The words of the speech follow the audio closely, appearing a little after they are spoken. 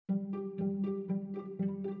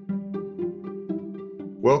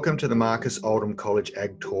Welcome to the Marcus Oldham College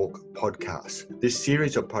Ag Talk podcast. This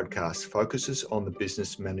series of podcasts focuses on the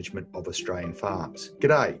business management of Australian farms.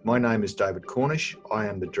 G'day, my name is David Cornish. I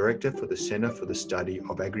am the Director for the Centre for the Study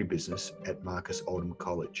of Agribusiness at Marcus Oldham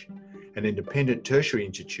College, an independent tertiary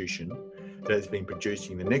institution that has been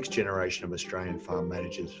producing the next generation of Australian farm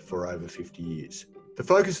managers for over 50 years. The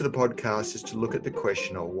focus of the podcast is to look at the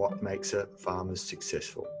question of what makes a farmer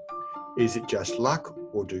successful. Is it just luck,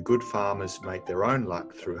 or do good farmers make their own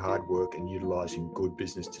luck through hard work and utilising good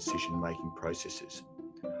business decision-making processes?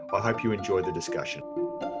 I hope you enjoy the discussion.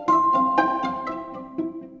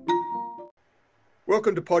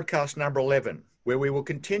 Welcome to podcast number 11, where we will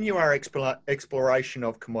continue our exploration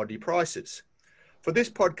of commodity prices. For this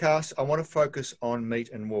podcast, I want to focus on meat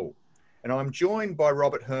and wool, and I'm joined by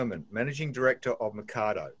Robert Herman, Managing Director of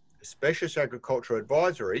Mercado, a specialist agricultural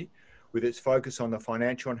advisory with its focus on the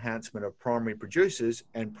financial enhancement of primary producers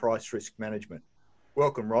and price risk management.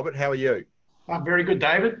 Welcome, Robert. How are you? I'm very good,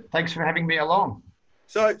 David. Thanks for having me along.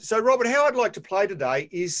 So Robert, how I'd like to play today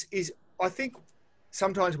is I think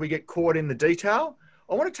sometimes we get caught in the detail.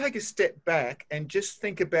 I want to take a step back and just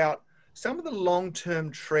think about some of the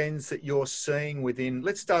long-term trends that you're seeing within,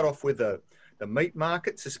 let's start off with the meat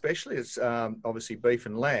markets, especially. It's obviously beef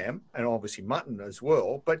and lamb, and obviously mutton as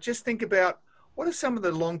well. But just think about, what are some of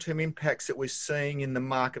the long-term impacts that we're seeing in the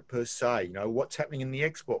market per se? You know, what's happening in the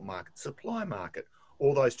export market, supply market,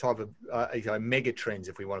 all those type of mega trends,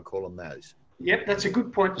 if we want to call them those. Yep, that's a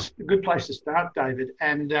good point, a good place to start, David.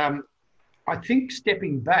 And I think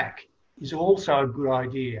stepping back is also a good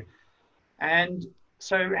idea. And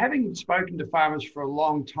so having spoken to farmers for a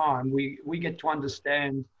long time, we get to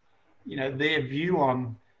understand, you know, their view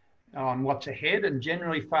on what's ahead. And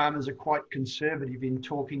generally farmers are quite conservative in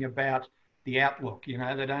talking about the outlook. You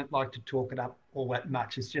know, they don't like to talk it up all that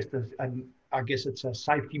much. It's just I guess it's a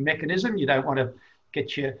safety mechanism. You don't want to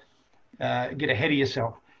get ahead of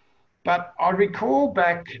yourself. But I recall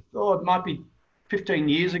back, it might be 15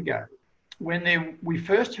 years ago, when we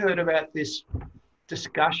first heard about this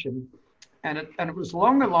discussion, and it was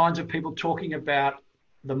along the lines of people talking about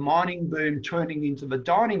the mining boom turning into the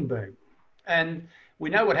dining boom. And we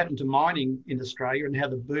know what happened to mining in Australia and how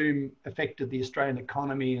the boom affected the Australian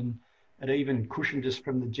economy, and it even cushioned us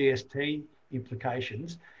from the GST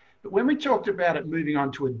implications. But when we talked about it moving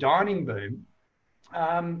on to a dining boom,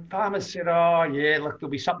 farmers said, oh yeah, look,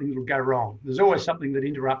 there'll be something that'll go wrong. There's always something that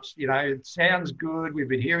interrupts, you know, it sounds good. We've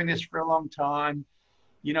been hearing this for a long time.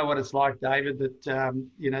 You know what it's like, David, that,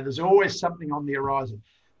 you know, there's always something on the horizon.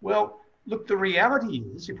 Well, look, the reality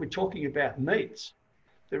is, if we're talking about meats,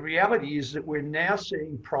 the reality is that we're now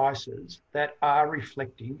seeing prices that are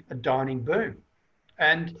reflecting a dining boom.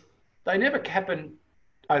 And they never happen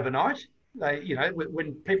overnight. They, you know,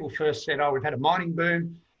 when people first said, oh, we've had a mining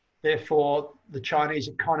boom, therefore the Chinese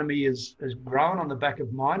economy has grown on the back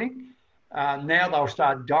of mining. Now they'll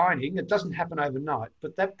start dining. It doesn't happen overnight,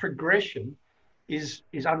 but that progression is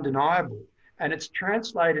undeniable. And it's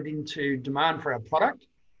translated into demand for our product.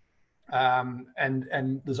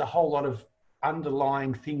 And there's a whole lot of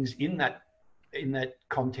underlying things in that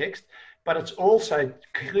context. But it's also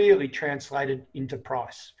clearly translated into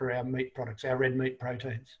price for our meat products, our red meat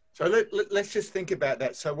proteins. So let's just think about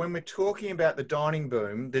that. So when we're talking about the dining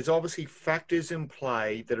boom, there's obviously factors in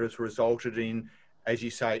play that has resulted in, as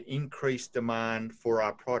you say, increased demand for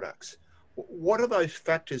our products. What are those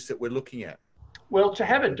factors that we're looking at? Well, to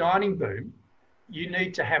have a dining boom, you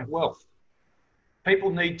need to have wealth.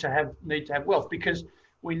 People need to have wealth, because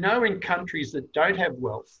we know in countries that don't have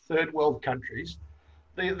wealth, third world countries,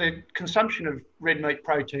 the consumption of red meat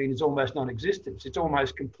protein is almost non-existent. It's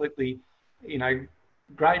almost completely, you know,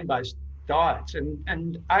 grain-based diets.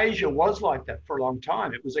 And Asia was like that for a long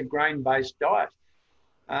time. It was a grain-based diet.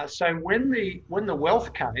 So when the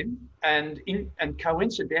wealth came, and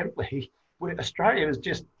coincidentally, Australia was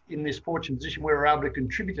just in this fortunate position where we were able to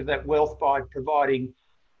contribute to that wealth by providing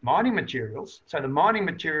mining materials. So the mining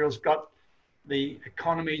materials got the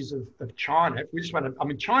economies of China. We just want to, I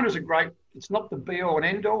mean, China's it's not the be all and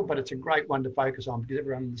end all, but it's a great one to focus on because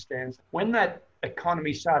everyone understands. When that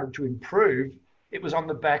economy started to improve, it was on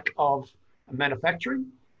the back of manufacturing.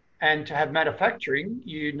 And to have manufacturing,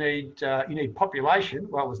 you need population.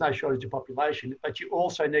 Well, there's no shortage of population, but you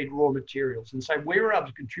also need raw materials. And so we were able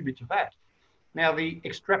to contribute to that. Now, the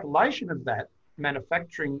extrapolation of that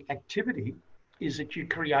manufacturing activity is that you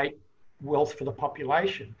create wealth for the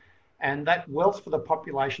population. And that wealth for the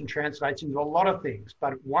population translates into a lot of things.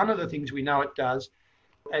 But one of the things we know it does,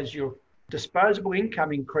 as your disposable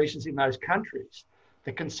income increases in those countries,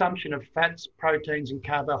 the consumption of fats, proteins, and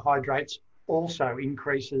carbohydrates also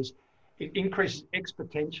increases. It increases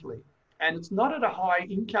exponentially. And it's not at a high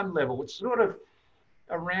income level. It's sort of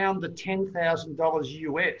around the $10,000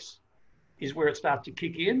 US is where it starts to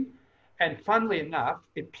kick in. And funnily enough,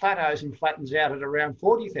 it plateaus and flattens out at around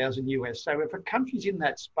 40,000 US. So if a country's in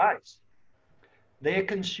that space, they're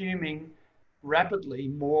consuming rapidly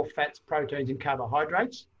more fats, proteins, and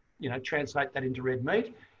carbohydrates. Translate that into red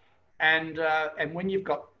meat. And when you've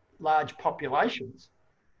got large populations,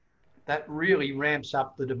 that really ramps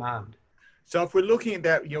up the demand. So if we're looking at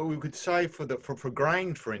that, we could say for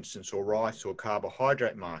grain, for instance, or rice or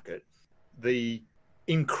carbohydrate market, the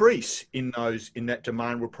increase in that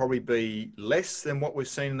demand will probably be less than what we've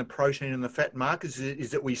seen in the protein and the fat markets.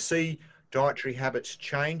 Is that we see dietary habits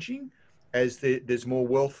changing as there's more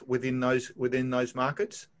wealth within those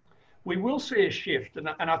markets? We will see a shift, and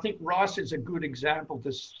I think rice is a good example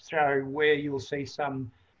to show where you'll see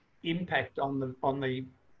some impact on the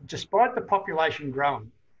despite the population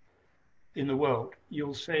growing in the world,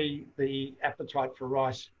 you'll see the appetite for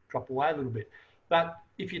rice drop away a little bit. But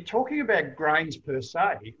if you're talking about grains per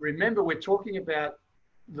se, remember we're talking about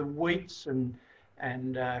the wheats and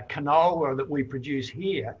canola that we produce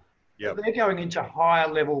here. Yep. They're going into higher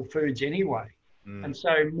level foods anyway. And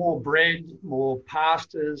so more bread, more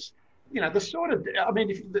pastas,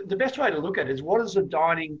 the best way to look at it is what is the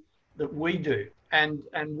dining that we do? And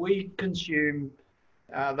we consume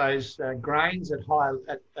those grains at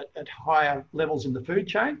higher levels in the food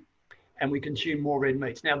chain, and we consume more red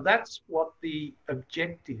meats. Now, that's what the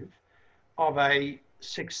objective of a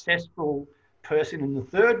successful person in the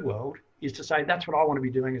third world is, to say that's what I want to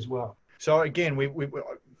be doing as well. So again, we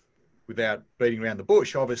without beating around the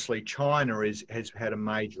bush, obviously China has had a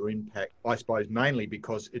major impact, I suppose, mainly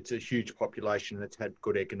because it's a huge population that's had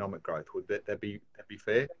good economic growth. Would that be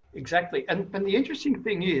fair? Exactly. And the interesting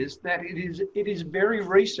thing is that it is very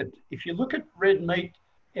recent. If you look at red meat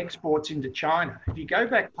exports into China, if you go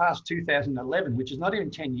back past 2011, which is not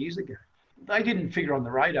even 10 years ago, they didn't figure on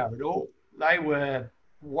the radar at all. They were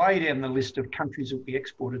way down the list of countries that we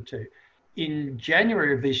exported to. In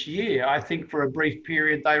January of this year, I think for a brief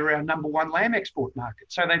period, they were our number one lamb export market.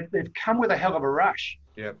 So they've come with a hell of a rush.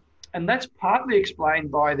 Yeah. And that's partly explained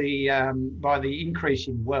by the increase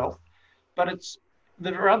in wealth, but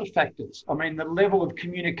there are other factors. I mean, the level of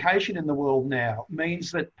communication in the world now means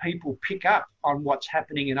that people pick up on what's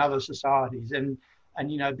happening in other societies, and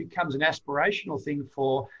becomes an aspirational thing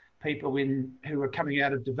for people who are coming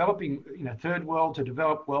out of developing, third world to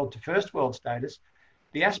developed world to first world status.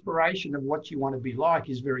 The aspiration of what you want to be like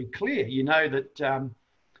is very clear. You know that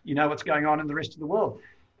what's going on in the rest of the world.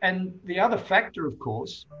 And the other factor, of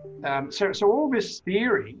course, so all this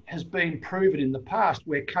theory has been proven in the past,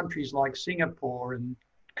 where countries like Singapore and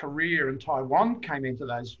Korea and Taiwan came into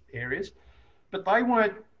those areas, but they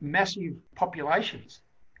weren't massive populations.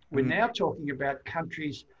 We're now talking about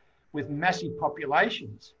countries with massive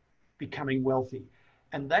populations becoming wealthy.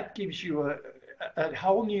 And that gives you a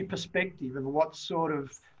whole new perspective of what sort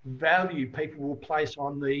of value people will place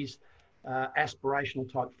on these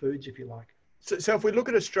aspirational type foods, if you like. So if we look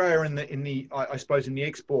at Australia in the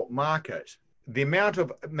export market, the amount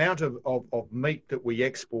of meat that we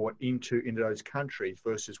export into those countries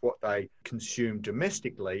versus what they consume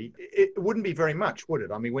domestically, it wouldn't be very much, would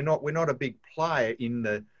it? I mean, we're not a big player in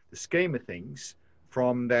the scheme of things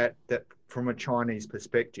from a Chinese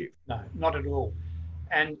perspective. No, not at all.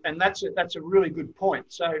 And that's a really good point.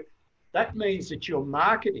 So that means that your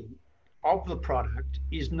marketing of the product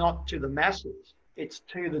is not to the masses, it's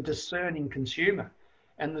to the discerning consumer.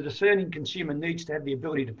 And the discerning consumer needs to have the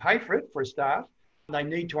ability to pay for it, for a start. They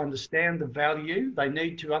need to understand the value. They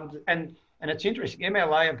need to and it's interesting.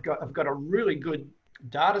 MLA have got a really good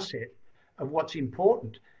data set of what's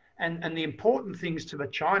important. And the important things to the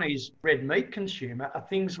Chinese red meat consumer are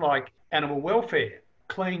things like animal welfare,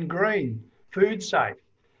 clean green, food safe.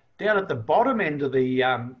 Down at the bottom end of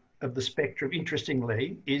the spectrum,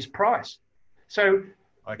 interestingly, is price. So,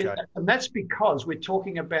 okay. And that's because we're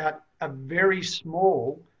talking about a very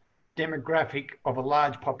small demographic of a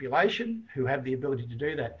large population who have the ability to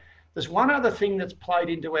do that. There's one other thing that's played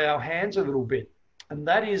into our hands a little bit, and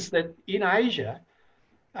that is that in Asia,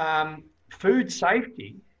 food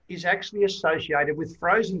safety is actually associated with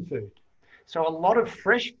frozen food. So a lot of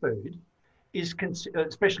fresh food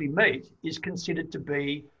especially meat, is considered to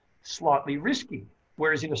be slightly risky.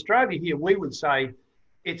 Whereas in Australia here, we would say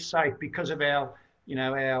it's safe because of our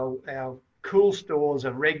cool stores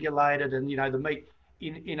are regulated, and the meat.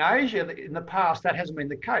 In Asia, in the past, that hasn't been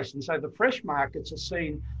the case. And so the fresh markets are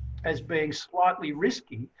seen as being slightly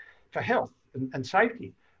risky for health and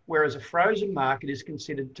safety, whereas a frozen market is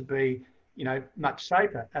considered to be, much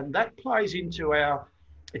safer. And that plays into our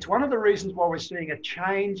It's one of the reasons why we're seeing a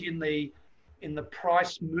change in the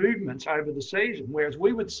price movements over the season, whereas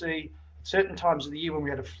we would see certain times of the year when we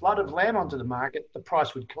had a flood of lamb onto the market, the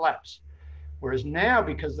price would collapse. Whereas now,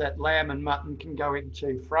 because that lamb and mutton can go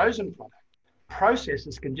into frozen product,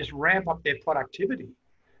 processors can just ramp up their productivity,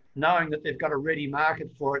 knowing that they've got a ready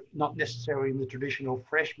market for it, not necessarily in the traditional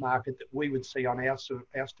fresh market that we would see on our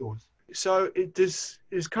stores. So is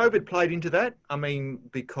COVID played into that? I mean,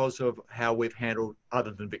 because of how we've handled,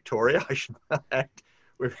 other than Victoria, I should add,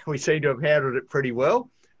 we seem to have handled it pretty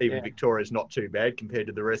well. Even Victoria's not too bad compared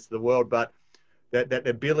to the rest of the world, but that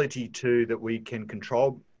ability that we can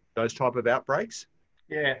control those type of outbreaks.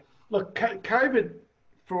 Yeah, look, COVID,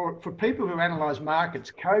 for people who analyse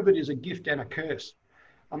markets, COVID is a gift and a curse.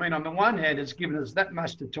 I mean, on the one hand, it's given us that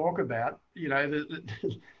much to talk about.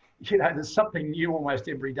 There's something new almost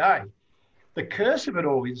every day. The curse of it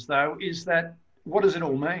all is that what does it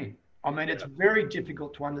all mean? I mean, it's very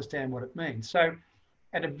difficult to understand what it means. So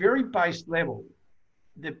at a very base level,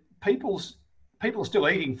 the people are still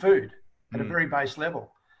eating food at a very base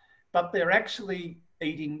level, but they're actually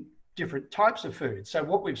eating different types of food. So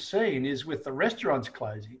what we've seen is with the restaurants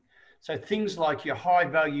closing, so things like your high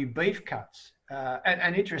value beef cuts,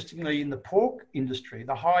 and interestingly in the pork industry,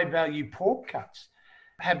 the high value pork cuts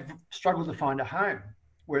have struggled to find a home,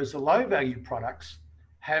 whereas the low value products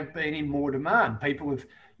have been in more demand. People have,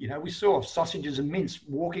 we saw sausages and mince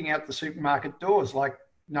walking out the supermarket doors like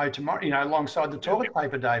no tomorrow, alongside the toilet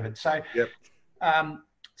paper, David. So,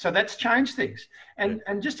 so that's changed things. And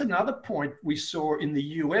just another point we saw in the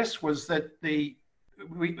US was that they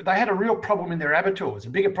had a real problem in their abattoirs, a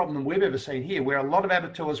bigger problem than we've ever seen here, where a lot of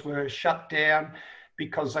abattoirs were shut down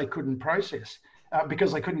because they couldn't process,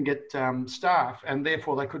 because they couldn't get staff, and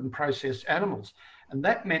therefore they couldn't process animals. And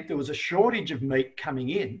that meant there was a shortage of meat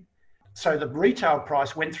coming in. So the retail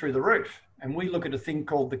price went through the roof. And we look at a thing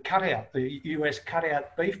called the cutout, the US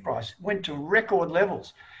cutout beef price, went to record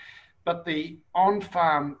levels. But the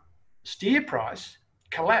on-farm steer price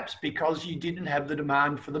collapsed because you didn't have the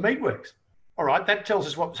demand for the meatworks. All right, that tells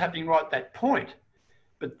us what was happening right at that point.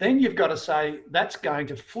 But then you've got to say that's going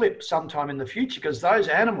to flip sometime in the future because those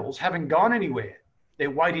animals haven't gone anywhere. They're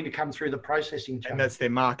waiting to come through the processing chain. And that's their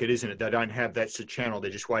market, isn't it? They don't have, that's the channel. They're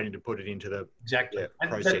just waiting to put it into the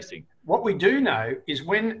processing. What we do know is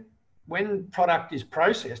when product is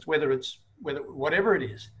processed, whatever it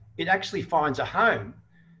is, it actually finds a home,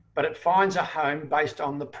 but it finds a home based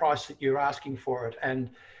on the price that you're asking for it. And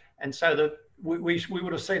so that we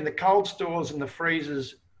would have seen the cold stores and the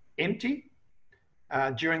freezers empty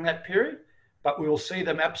during that period, but we will see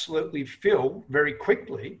them absolutely fill very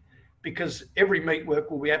quickly because every meatwork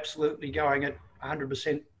will be absolutely going at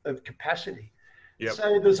 100% of capacity. Yep.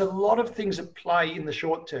 So there's a lot of things at play in the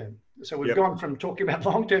short term. So we've gone from talking about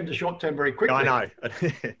long term to short term very quickly. I know.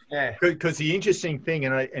 Yeah. Because the interesting thing,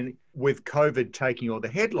 and with COVID taking all the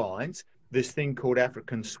headlines, this thing called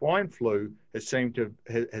African swine flu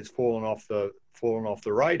has fallen off the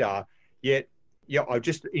radar. Yet, I'm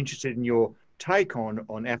just interested in your take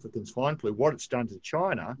on African swine flu, what it's done to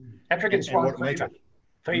China. African swine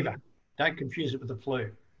fever. Don't confuse it with the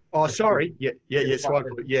flu. Oh, sorry. Yeah. Swine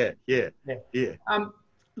flu. Yeah.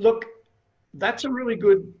 Look, that's a really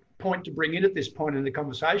good point to bring in at this point in the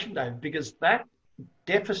conversation, Dave, because that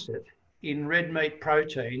deficit in red meat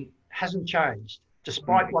protein hasn't changed,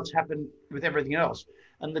 despite what's happened with everything else.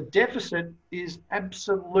 And the deficit is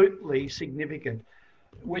absolutely significant.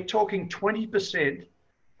 We're talking 20%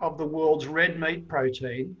 of the world's red meat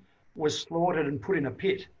protein was slaughtered and put in a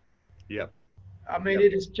pit. Yeah. I mean,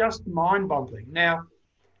 it is just mind-boggling. Now,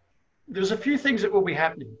 there's a few things that will be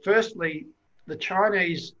happening. Firstly, the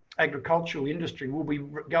Chinese agricultural industry will be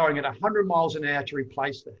going at 100 miles an hour to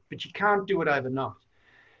replace that, but you can't do it overnight.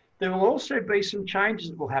 There will also be some changes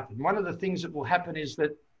that will happen. One of the things that will happen is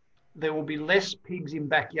that there will be less pigs in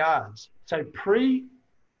backyards. So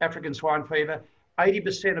pre-African swine fever,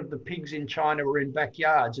 80% of the pigs in China were in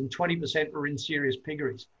backyards and 20% were in serious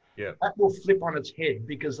piggeries. Yeah. That will flip on its head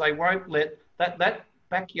because they won't let that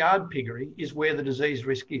backyard piggery is where the disease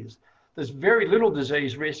risk is. There's very little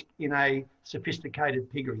disease risk in a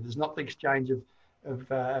sophisticated piggery. There's not the exchange of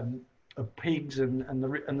pigs and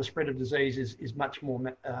the spread of disease is much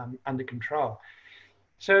more under control.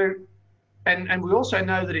 So, and we also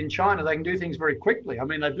know that in China they can do things very quickly. I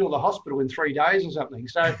mean, they build a hospital in 3 days or something.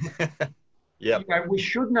 So, we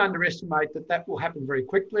shouldn't underestimate that will happen very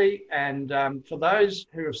quickly. And for those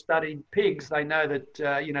who have studied pigs, they know that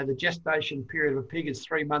the gestation period of a pig is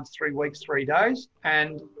 3 months, 3 weeks, 3 days,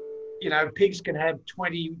 and pigs can have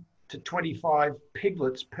 20 to 25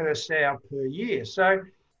 piglets per sow per year. So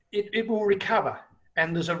it will recover.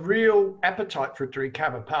 And there's a real appetite for it to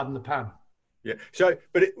recover, pardon the pun. Yeah. So,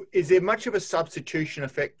 but is there much of a substitution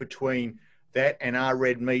effect between that and our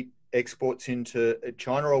red meat exports into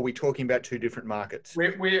China, or are we talking about two different markets?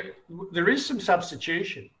 There is some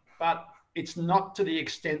substitution, but it's not to the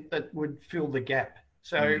extent that would fill the gap.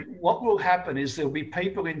 So what will happen is there'll be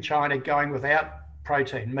people in China going without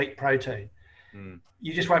protein, meat protein.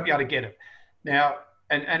 You just won't be able to get it. Now,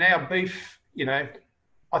 and our beef,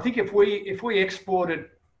 I think if we exported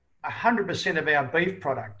 100% of our beef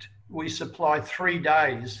product, we supply 3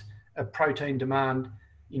 days of protein demand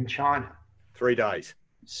in China. 3 days.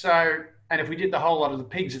 So, and if we did the whole lot of the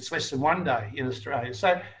pigs, it's less than 1 day in Australia.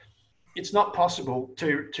 So it's not possible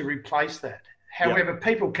to replace that. However,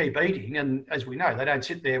 people keep eating, and as we know, they don't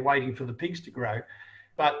sit there waiting for the pigs to grow,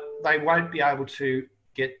 but they won't be able to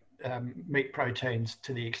get meat proteins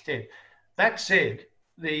to the extent. That said,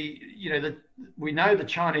 we know the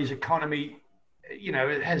Chinese economy,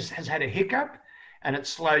 has had a hiccup, and it's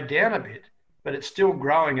slowed down a bit, but it's still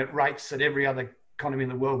growing at rates that every other economy in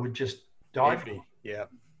the world would just die for.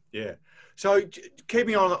 Yeah. So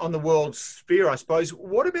keeping on the world sphere, I suppose,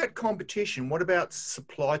 what about competition? What about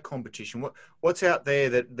supply competition? What's out there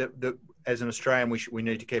that as an Australian we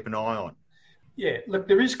need to keep an eye on? Yeah, look,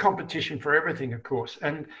 there is competition for everything, of course,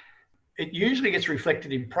 and it usually gets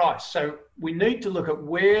reflected in price. So we need to look at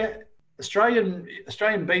where Australian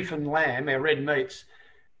beef and lamb, our red meats,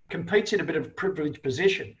 competes in a bit of a privileged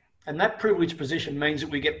position. And that privileged position means that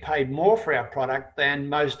we get paid more for our product than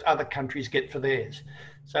most other countries get for theirs.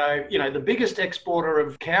 So, the biggest exporter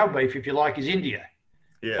of cow beef, if you like, is India.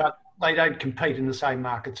 Yeah. But they don't compete in the same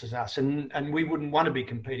markets as us, and we wouldn't want to be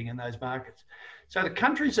competing in those markets. So the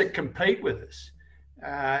countries that compete with us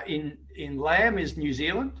in lamb is New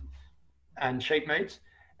Zealand and sheep meats.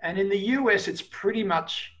 And in the US, it's pretty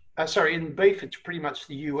much, in beef, it's pretty much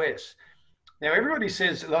the US. Now, everybody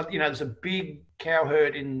says, there's a big cow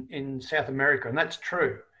herd in South America, and that's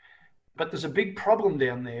true. But there's a big problem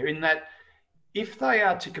down there in that if they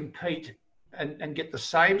are to compete and get the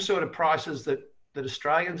same sort of prices that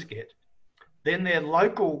Australians get, then their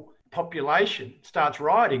local population starts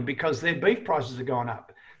rioting because their beef prices are going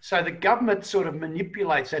up. So the government sort of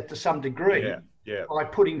manipulates that to some degree by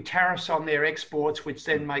putting tariffs on their exports, which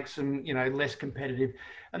then makes them, less competitive.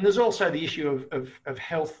 And there's also the issue of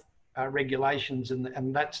health regulations,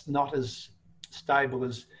 and that's not as stable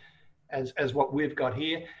as what we've got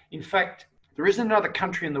here. In fact, there isn't another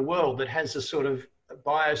country in the world that has the sort of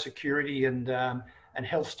biosecurity and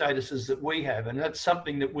health statuses that we have, and that's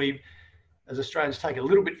something that we, as Australians, take a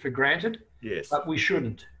little bit for granted. Yes, but we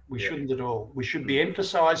shouldn't. We shouldn't at all. We should be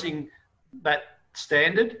emphasising that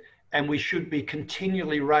standard, and we should be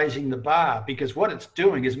continually raising the bar, because what it's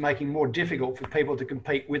doing is making more difficult for people to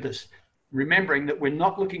compete with us. Remembering that we're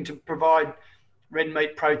not looking to provide red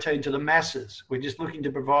meat protein to the masses. We're just looking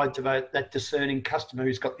to provide to that discerning customer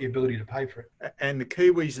who's got the ability to pay for it. And the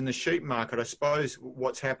Kiwis in the sheep market, I suppose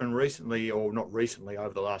what's happened recently, or not recently,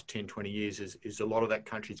 over the last 10, 20 years, is a lot of that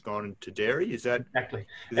country's gone into dairy. Is that exactly?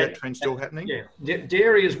 Is that trend still happening? Yeah,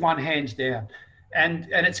 dairy is one hands down, and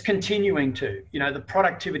it's continuing to. The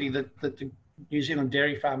productivity that the New Zealand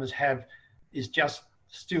dairy farmers have is just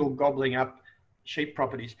still gobbling up sheep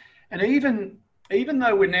properties. And even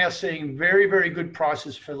though we're now seeing very, very good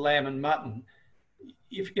prices for lamb and mutton,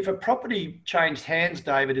 if a property changed hands,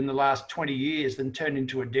 David, in the last 20 years and turned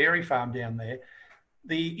into a dairy farm down there,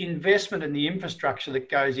 the investment and the infrastructure that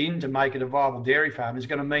goes in to make it a viable dairy farm is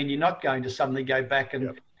going to mean you're not going to suddenly go back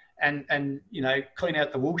and clean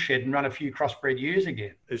out the wool shed and run a few crossbred ewes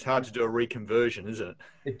again. It's hard to do a reconversion, isn't it?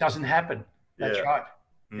 It doesn't happen. That's right.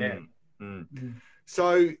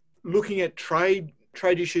 So looking at trade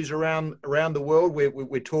issues around the world,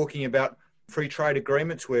 we're talking about free trade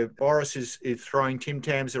agreements where Boris is throwing Tim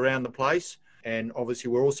Tams around the place. And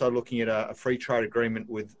obviously we're also looking at a free trade agreement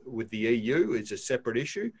with the EU. It's a separate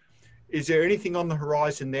issue. Is there anything on the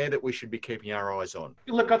horizon there that we should be keeping our eyes on?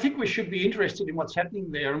 Look, I think we should be interested in what's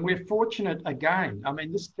happening there. And we're fortunate again, I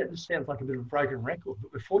mean, this sounds like a bit of a broken record,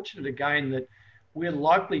 but we're fortunate again that we're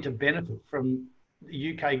likely to benefit from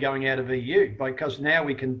the UK going out of EU, because now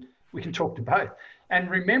we can talk to both. And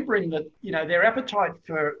remembering that, their appetite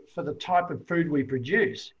for the type of food we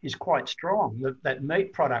produce is quite strong, that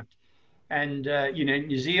meat product. And,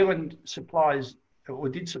 New Zealand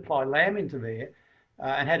did supply lamb into there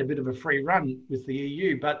and had a bit of a free run with the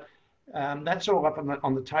EU. But that's all up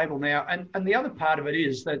on the table now. And the other part of it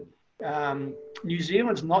is that New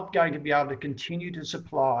Zealand's not going to be able to continue to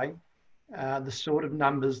supply the sort of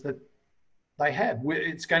numbers that they have.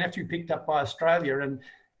 It's going to have to be picked up by Australia. And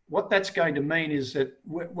what that's going to mean is that,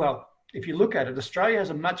 if you look at it, Australia has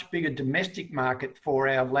a much bigger domestic market for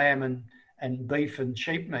our lamb and beef and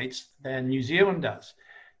sheep meats than New Zealand does.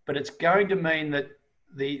 But it's going to mean that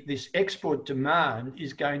this export demand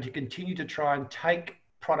is going to continue to try and take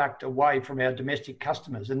product away from our domestic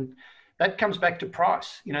customers. And that comes back to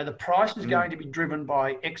price. The price is going to be driven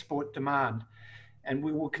by export demand. And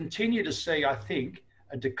we will continue to see, I think,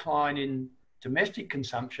 a decline in domestic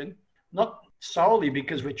consumption, not solely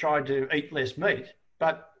because we're trying to eat less meat,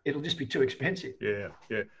 but it'll just be too expensive. Yeah.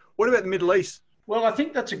 What about the Middle East? Well, I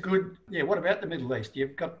think that's a good, what about the Middle East?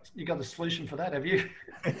 You've got a solution for that, have you?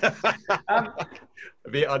 I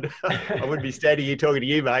wouldn't be standing here talking to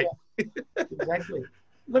you, mate. Exactly.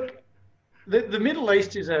 Look, the Middle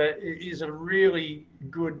East is a really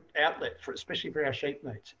good outlet especially for our sheep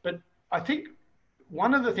meats. But I think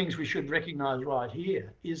one of the things we should recognise right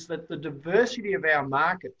here is that the diversity of our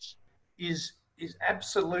markets is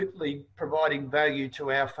absolutely providing value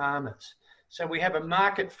to our farmers. So we have a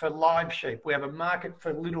market for live sheep, we have a market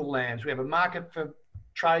for little lambs, we have a market for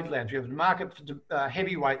trade lambs, we have a market for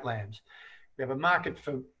heavyweight lambs, we have a market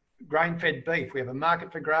for grain-fed beef, we have a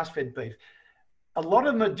market for grass-fed beef. A lot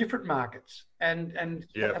of them are different markets, and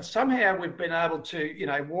somehow we've been able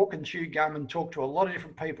to walk and chew gum and talk to a lot of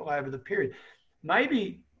different people over the period.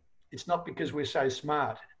 Maybe it's not because we're so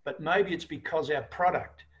smart, but maybe it's because our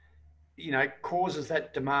product causes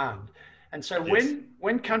that demand. And so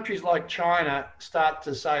when countries like China start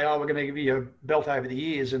to say, we're going to give you a belt over the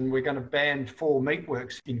ears and we're going to ban 4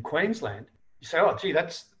 meatworks in Queensland, you say,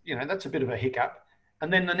 that's a bit of a hiccup.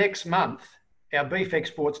 And then the next month, our beef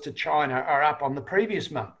exports to China are up on the previous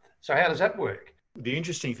month. So how does that work? The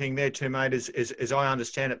interesting thing there too, mate, is as I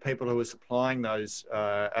understand it, people who were supplying those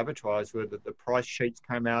abattoirs were that the price sheets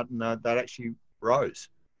came out and that actually rose.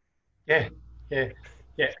 Yeah.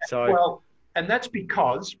 So, and that's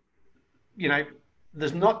because, we're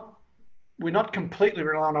not completely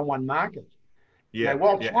reliant on one market.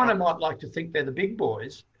 While China might like to think they're the big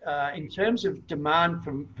boys, in terms of demand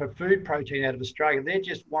for food protein out of Australia, they're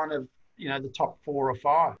just one of the top 4 or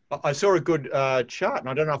 5. I saw a good chart, and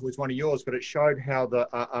I don't know if it was one of yours, but it showed how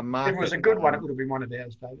a market... If it was a good one, it would have been one of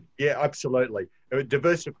ours, David. Yeah, absolutely. A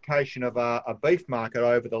diversification of a beef market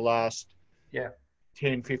over the last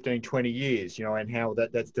 10, 15, 20 years, and how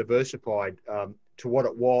that's diversified to what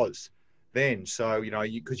it was then. So,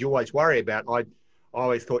 because you always worry about... I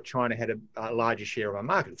always thought China had a larger share of our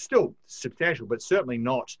market. It's still substantial, but certainly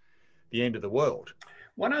not the end of the world.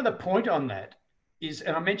 One other point on that is,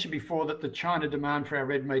 and I mentioned before that the China demand for our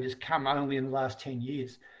red meat has come only in the last 10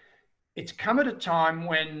 years. It's come at a time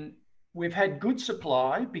when we've had good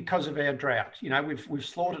supply because of our drought. We've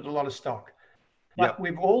slaughtered a lot of stock, but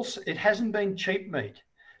it hasn't been cheap meat.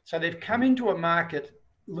 So they've come into a market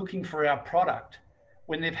looking for our product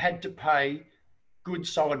when they've had to pay good,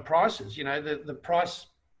 solid prices. The price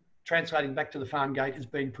translating back to the farm gate has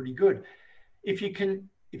been pretty good. If you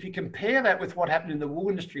compare that with what happened in the wool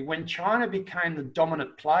industry, when China became the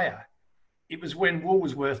dominant player, it was when wool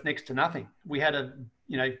was worth next to nothing. We had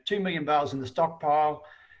 2 million bales in the stockpile.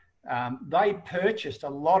 They purchased a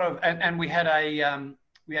lot of, and we had a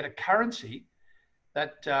currency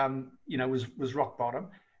that was rock bottom.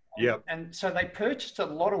 And so they purchased a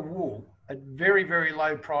lot of wool at very, very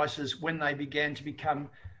low prices when they began to become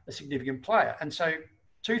a significant player. And so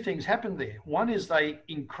 2 things happened there. One is they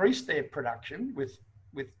increased their production with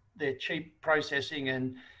their cheap processing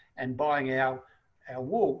and buying our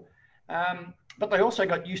wool. But they also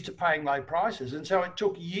got used to paying low prices. And so it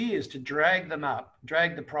took years to drag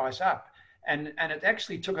the price up. And it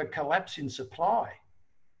actually took a collapse in supply,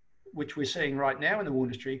 which we're seeing right now in the wool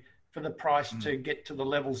industry, for the price to get to the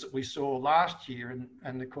levels that we saw last year.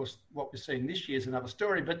 And of course, what we're seeing this year is another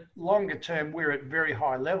story, but longer term, we're at very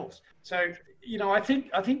high levels. So, I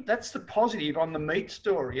think that's the positive on the meat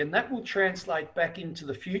story, and that will translate back into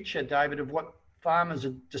the future, David, of what farmers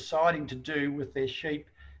are deciding to do with their sheep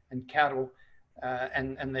and cattle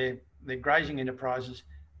and their grazing enterprises.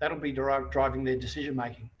 That'll be driving their decision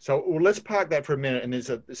making. So let's park that for a minute, and there's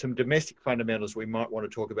some domestic fundamentals we might want to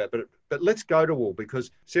talk about. But let's go to wool, because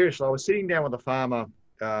seriously, I was sitting down with a farmer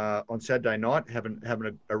on Saturday night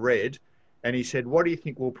having a red, and he said, "What do you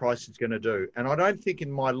think wool price is going to do?" And I don't think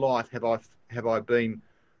in my life have I been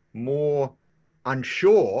more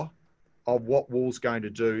unsure of what wool's going to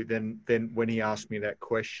do than when he asked me that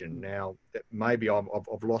question. Now, maybe I've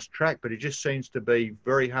lost track, but it just seems to be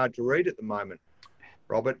very hard to read at the moment,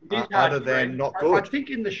 Robert, other than not good. I think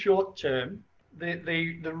in the short term,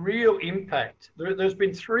 the real impact, there's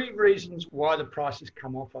been 3 reasons why the price has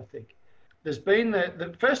come off, I think. There's been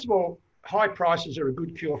first of all, high prices are a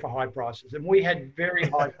good cure for high prices. And we had very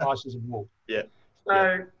high prices of wool. Yeah.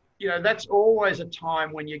 So, that's always a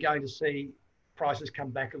time when you're going to see prices come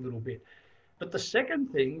back a little bit. But the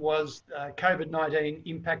second thing was COVID-19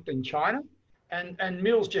 impact in China, and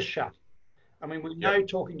mills just shut. I mean, we know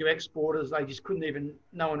talking to exporters, they just couldn't even,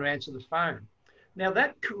 no one would answer the phone. Now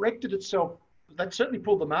that corrected itself, that certainly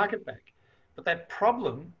pulled the market back, but that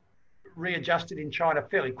problem readjusted in China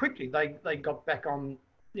fairly quickly. They got back on,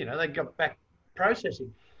 they got back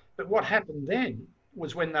processing. But what happened then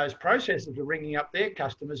was when those processors were ringing up their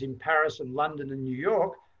customers in Paris and London and New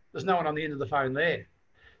York, there's no one on the end of the phone there.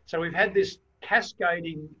 So we've had this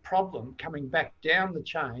cascading problem coming back down the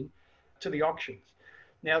chain to the auctions.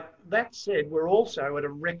 Now, that said, we're also at a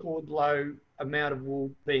record low amount of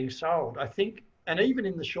wool being sold. I think, and even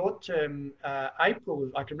in the short term,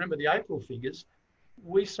 April, I can remember the April figures,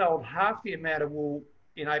 we sold half the amount of wool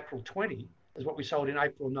in April 20 as what we sold in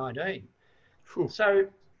April 19. Whew. So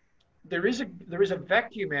there is a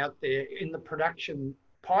vacuum out there in the production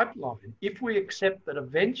pipeline. If we accept that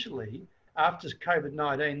eventually, after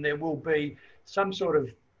COVID-19, there will be some sort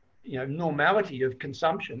of normality of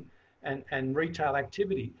consumption and retail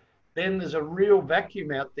activity, then there's a real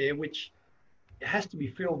vacuum out there which has to be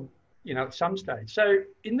filled, at some stage. So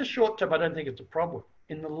in the short term, I don't think it's a problem.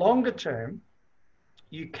 In the longer term,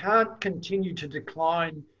 you can't continue to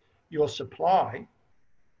decline your supply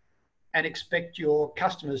and expect your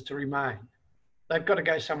customers to remain. They've got to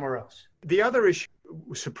go somewhere else. The other issue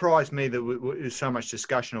surprised me that there's so much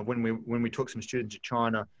discussion of when we took some students to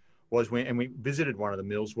China and we visited one of the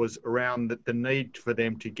mills, was around the need for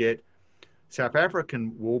them to get South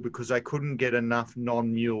African wool because they couldn't get enough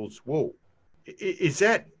non-mules wool.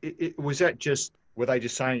 Were they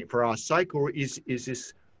just saying it for our sake, or is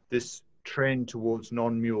this trend towards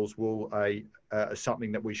non-mules wool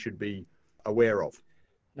something that we should be aware of?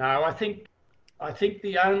 No, I think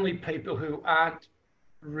the only people who aren't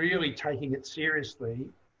really taking it seriously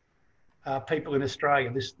are people in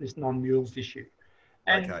Australia, this non-mules issue.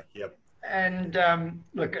 Okay, yep. And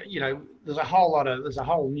look, there's a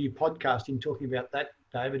whole new podcast in talking about that,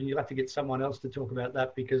 David, and you'll have to get someone else to talk about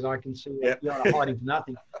that because I can see that you're hiding to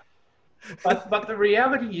nothing. But the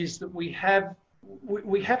reality is that we have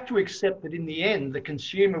to accept that in the end, the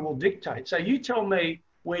consumer will dictate. So you tell me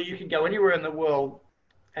where you can go anywhere in the world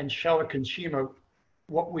and show a consumer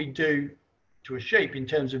what we do to a sheep in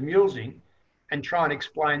terms of mulesing and try and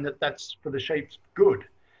explain that that's for the sheep's good.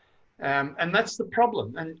 And that's the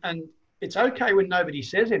problem. And it's okay when nobody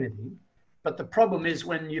says anything, but the problem is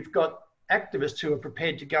when you've got activists who are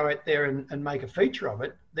prepared to go out there and make a feature of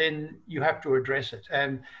it, then you have to address it.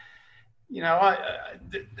 And,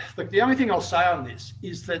 the only thing I'll say on this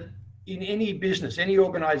is that in any business, any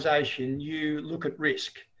organisation, you look at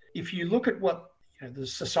risk. If you look at what the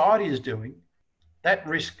society is doing, that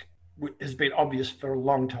risk has been obvious for a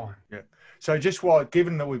long time. Yeah. So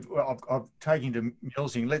given that I've taken to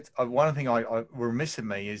mulesing, one thing I remiss of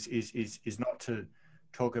me is not to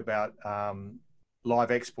talk about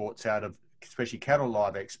live exports out of, especially cattle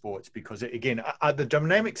live exports, because again, are the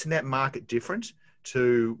dynamics in that market different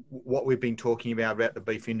to what we've been talking about the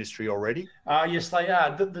beef industry already? Yes, they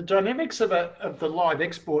are. The dynamics of the live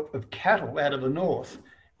export of cattle out of the north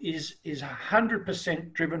is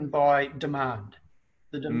 100% driven by demand.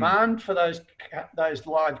 The demand for those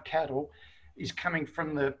live cattle is coming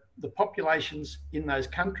from the populations in those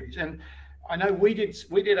countries. And I know we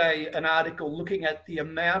did an article looking at the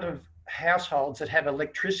amount of households that have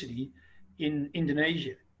electricity in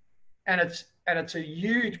Indonesia, and it's a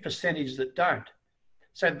huge percentage that don't.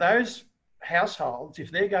 So those households,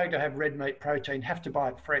 if they're going to have red meat protein, have to buy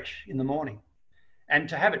it fresh in the morning. And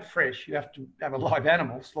to have it fresh, you have to have a live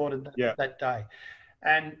animal slaughtered that day.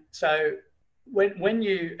 And so when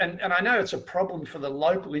you, and I know it's a problem for the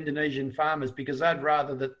local Indonesian farmers because they'd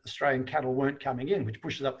rather that Australian cattle weren't coming in, which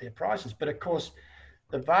pushes up their prices. But of course,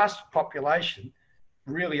 the vast population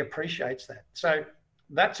really appreciates that. So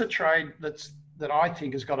that's a trade that I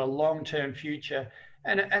think has got a long-term future.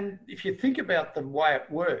 And if you think about the way it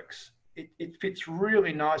works, it fits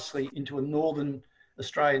really nicely into a northern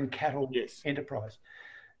Australian cattle enterprise.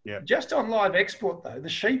 Yeah. Just on live export though, the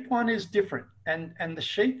sheep one is different. And the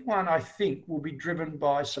sheep one, I think, will be driven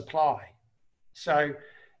by supply. So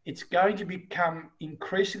it's going to become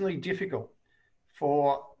increasingly difficult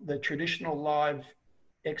for the traditional live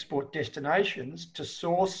export destinations to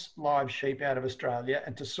source live sheep out of Australia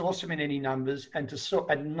and to source them in any numbers and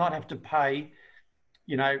not have to pay,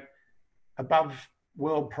 above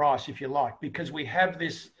world price, if you like, because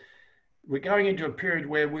we're going into a period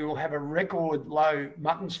where we will have a record low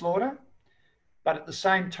mutton slaughter, but at the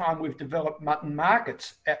same time, we've developed mutton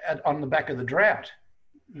markets on the back of the drought,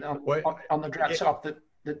 on the drought side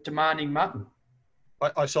that demanding mutton.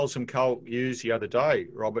 I sold some coal ewes the other day,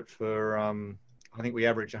 Robert, for I think we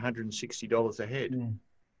averaged $160 a head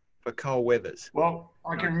for coal weathers. Well,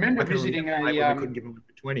 I can remember visiting we couldn't give them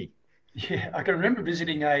for 20. Yeah, I can remember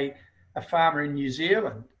visiting a farmer in New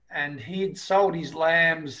Zealand, and he had sold his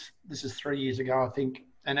lambs, this is 3 years ago, I think,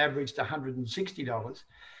 and averaged $160.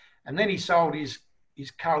 And then he sold his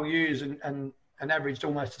coal ewes and averaged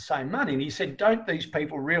almost the same money. And he said, don't these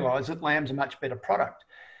people realise that lamb's a much better product?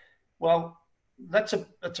 Well, that's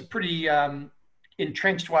a pretty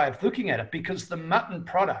entrenched way of looking at it, because the mutton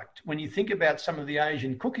product, when you think about some of the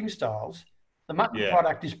Asian cooking styles, the mutton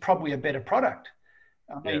product is probably a better product.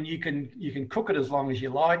 I mean, you can cook it as long as you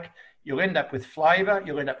like. You'll end up with flavour,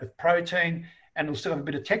 you'll end up with protein, and it'll still have a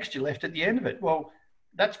bit of texture left at the end of it. Well,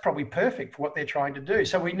 that's probably perfect for what they're trying to do.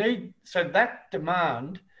 So that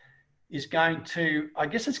demand is going to, I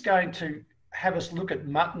guess it's going to have us look at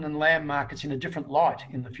mutton and lamb markets in a different light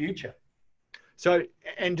in the future. So,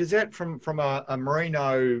 and does that from a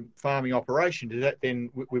merino farming operation, does that then,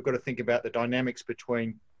 we've got to think about the dynamics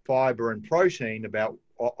between fibre and protein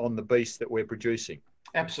on the beast that we're producing?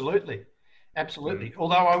 Absolutely.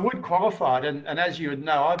 Although I would qualify it, and as you would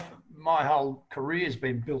know, my whole career has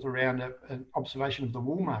been built around an observation of the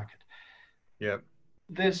wool market. Yeah.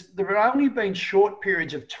 There have only been short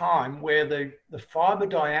periods of time where the fibre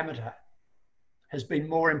diameter has been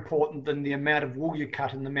more important than the amount of wool you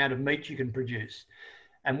cut and the amount of meat you can produce.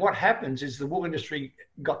 And what happens is the wool industry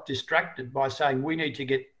got distracted by saying we need to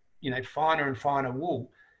get finer and finer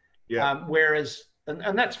wool. Yeah. Whereas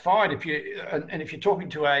and that's fine if you're talking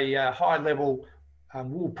to a high level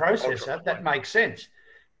wool processor, that makes sense.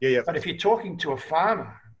 Yeah. But if you're talking to a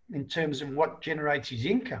farmer in terms of what generates his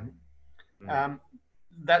income,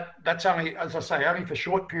 that's only, as I say, only for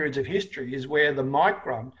short periods of history is where the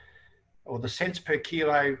micron or the cents per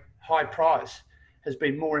kilo high price has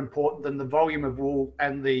been more important than the volume of wool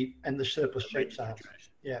and the surplus sheep sales.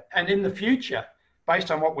 Yeah, and in the future,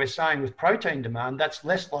 based on what we're saying with protein demand, that's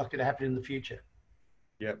less likely to happen in the future.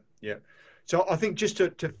 Yeah. So I think just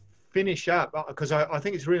to finish up, because I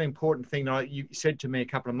think it's a really important thing you said to me a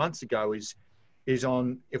couple of months ago is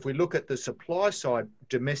on, if we look at the supply side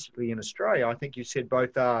domestically in Australia, I think you said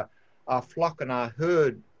both our flock and our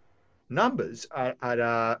herd numbers are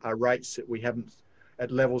at rates that we haven't,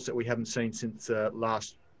 at levels that we haven't seen since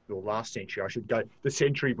last century, I should go, the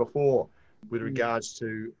century before, with regards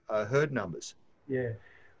to herd numbers. Yeah.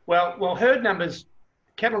 Well, herd numbers,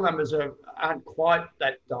 cattle numbers aren't quite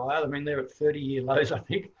that dire. I mean, they're at 30-year lows, I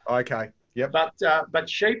think. Okay. Yep. But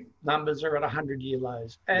sheep numbers are at 100-year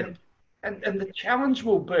lows, and the challenge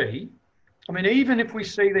will be, I mean, even if we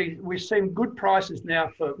see we've seen good prices now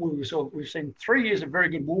we've seen 3 years of very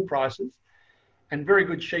good wool prices, and very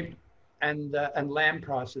good sheep and lamb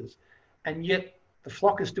prices, and yet the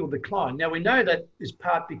flock is still declined. Now we know that is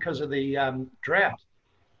part because of the drought,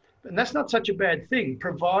 and that's not such a bad thing,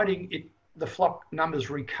 providing the flock numbers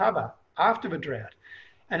recover after the drought.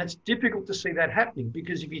 And it's difficult to see that happening,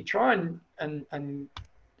 because if you try and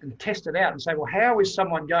test it out and say, well, how is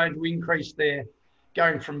someone going to increase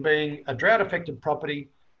going from being a drought affected property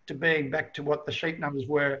to being back to what the sheep numbers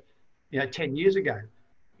were, 10 years ago,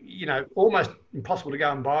 almost impossible to go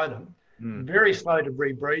and buy them, very slow to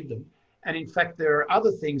rebreed them. And in fact, there are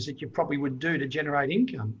other things that you probably would do to generate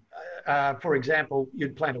income. For example,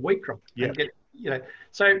 you'd plant a wheat crop. Yeah. And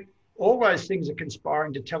so all those things are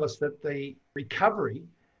conspiring to tell us that the recovery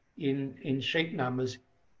in sheep numbers,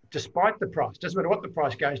 despite the price, doesn't matter what the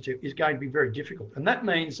price goes to, is going to be very difficult. And that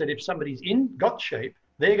means that if somebody's got sheep,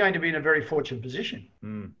 they're going to be in a very fortunate position.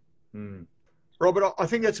 Robert, I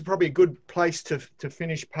think that's probably a good place to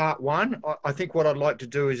finish part one. I think what I'd like to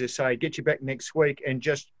do is just say, get you back next week and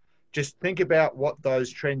just think about what those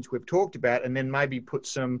trends we've talked about, and then maybe put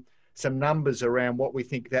some numbers around what we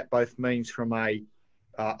think that both means from a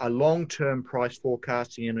long-term price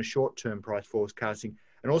forecasting and a short-term price forecasting.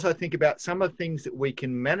 And also think about some of the things that we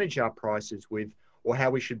can manage our prices with, or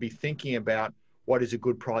how we should be thinking about what is a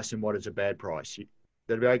good price and what is a bad price.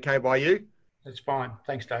 That'll be okay by you? That's fine.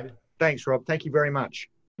 Thanks, David. Thanks, Rob. Thank you very much.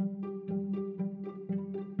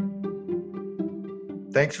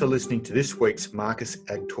 Thanks for listening to this week's Marcus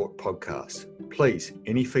Ag Talk podcast. Please,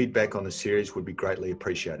 any feedback on the series would be greatly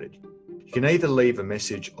appreciated. You can either leave a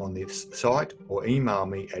message on this site or email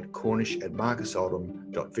me at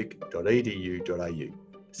cornish@marcusoldham.vic.edu.au.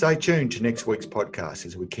 Stay tuned to next week's podcast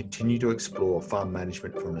as we continue to explore farm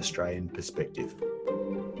management from an Australian perspective.